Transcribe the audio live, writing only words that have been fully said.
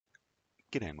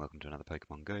G'day and welcome to another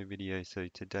Pokemon Go video. So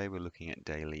today we're looking at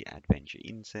Daily Adventure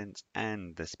Incense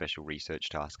and the special research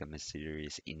task of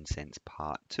Mysterious Incense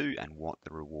Part 2 and what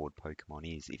the reward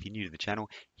Pokemon is. If you're new to the channel,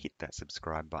 hit that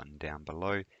subscribe button down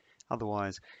below.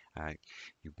 Otherwise,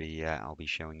 I'll be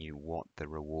showing you what the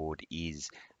reward is.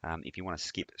 If you want to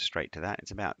skip straight to that,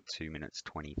 it's about 2 minutes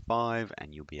 25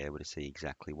 and you'll be able to see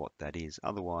exactly what that is.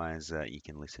 Otherwise, you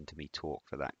can listen to me talk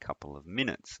for that couple of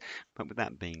minutes. But with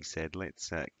that being said,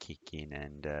 let's kick in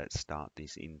and start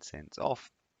this incense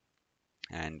off.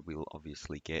 And we'll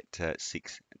obviously get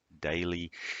 6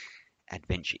 daily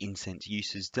adventure incense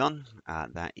uses done.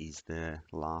 That is the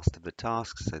last of the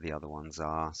tasks. So the other ones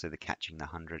are, so the catching the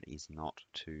 100 is not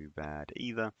too bad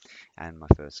either. And my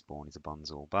first spawn is a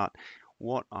Bunzel. But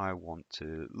what I want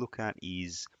to look at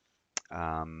is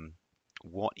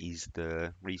what is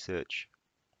the research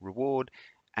reward,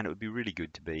 and it would be really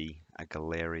good to be a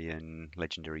Galarian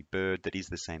legendary bird that is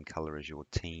the same color as your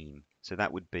team. So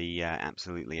that would be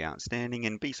absolutely outstanding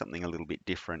and be something a little bit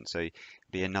different. So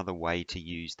be another way to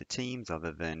use the teams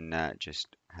other than just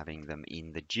having them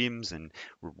in the gyms and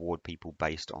reward people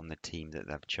based on the team that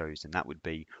they've chosen. That would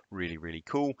be really, really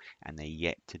cool, and they're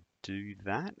yet to do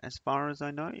that as far as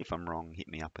I know. If I'm wrong, hit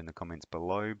me up in the comments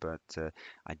below, but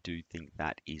I do think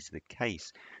that is the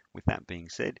case. With that being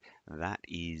said, that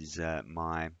is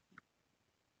my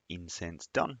incense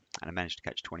done, and I managed to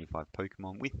catch 25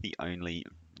 Pokemon, with the only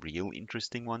real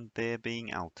interesting one there being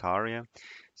Altaria.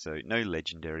 So no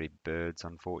legendary birds,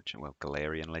 unfortunately, well,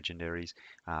 Galarian legendaries,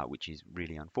 which is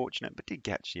really unfortunate, but did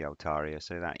catch the Altaria,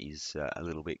 so that is a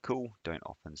little bit cool. Don't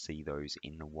often see those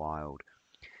in the wild.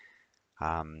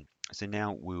 So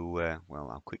now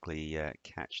I'll quickly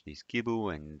catch this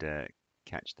Gibble and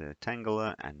catch the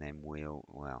Tangela, and then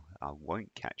I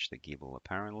won't catch the Gibble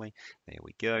apparently. There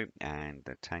we go, and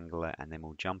the Tangela, and then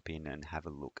we'll jump in and have a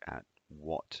look at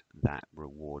what that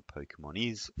reward Pokemon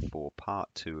is for part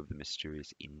 2 of the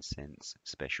Mysterious Incense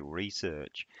special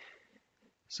research.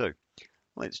 So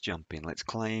let's jump in. Let's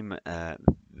claim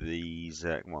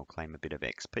claim a bit of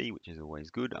XP, which is always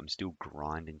good. I'm still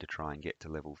grinding to try and get to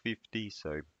level 50,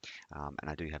 so and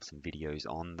I do have some videos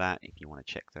on that if you want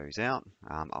to check those out.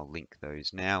 I'll link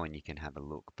those now and you can have a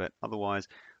look. But otherwise,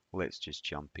 let's just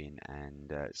jump in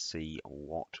and see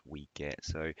what we get.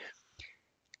 So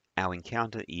our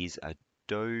encounter is a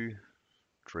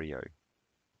Dodrio.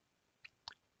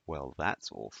 Well,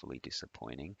 that's awfully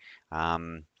disappointing.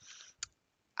 I'm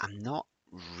not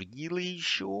really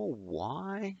sure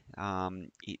why.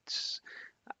 It's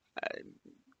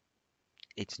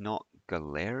not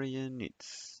Galarian,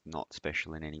 it's not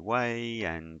special in any way,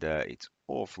 and it's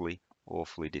awfully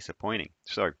disappointing.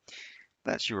 So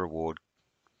that's your reward,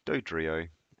 Dodrio,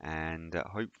 and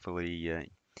hopefully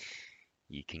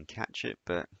you can catch it,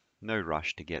 but no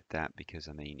rush to get that because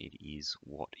I mean it is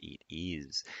what it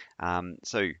is.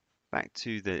 So back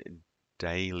to the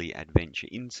daily adventure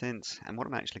incense, and what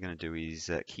I'm actually going to do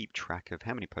is keep track of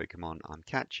how many Pokemon I'm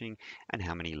catching and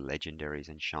how many legendaries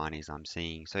and shinies I'm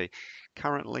seeing. So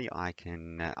currently I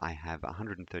have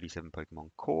 137 Pokemon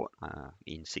caught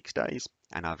in 6 days,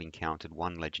 and I've encountered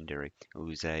one legendary. It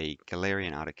was a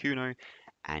Galarian Articuno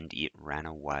and it ran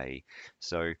away.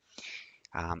 So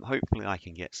hopefully I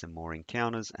can get some more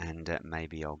encounters and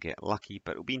maybe I'll get lucky,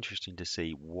 but it'll be interesting to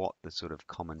see what the sort of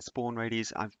common spawn rate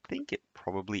is. I think it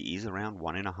probably is around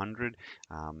 1 in 100.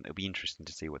 It'll be interesting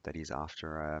to see what that is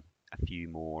after a few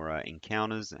more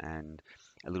encounters and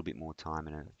a little bit more time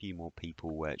and a few more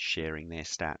people sharing their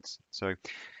stats. So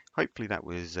hopefully that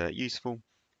was useful.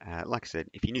 Like I said,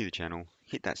 if you're new to the channel,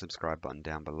 hit that subscribe button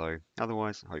down below.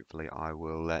 Otherwise, hopefully I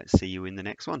will see you in the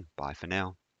next one. Bye for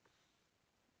now.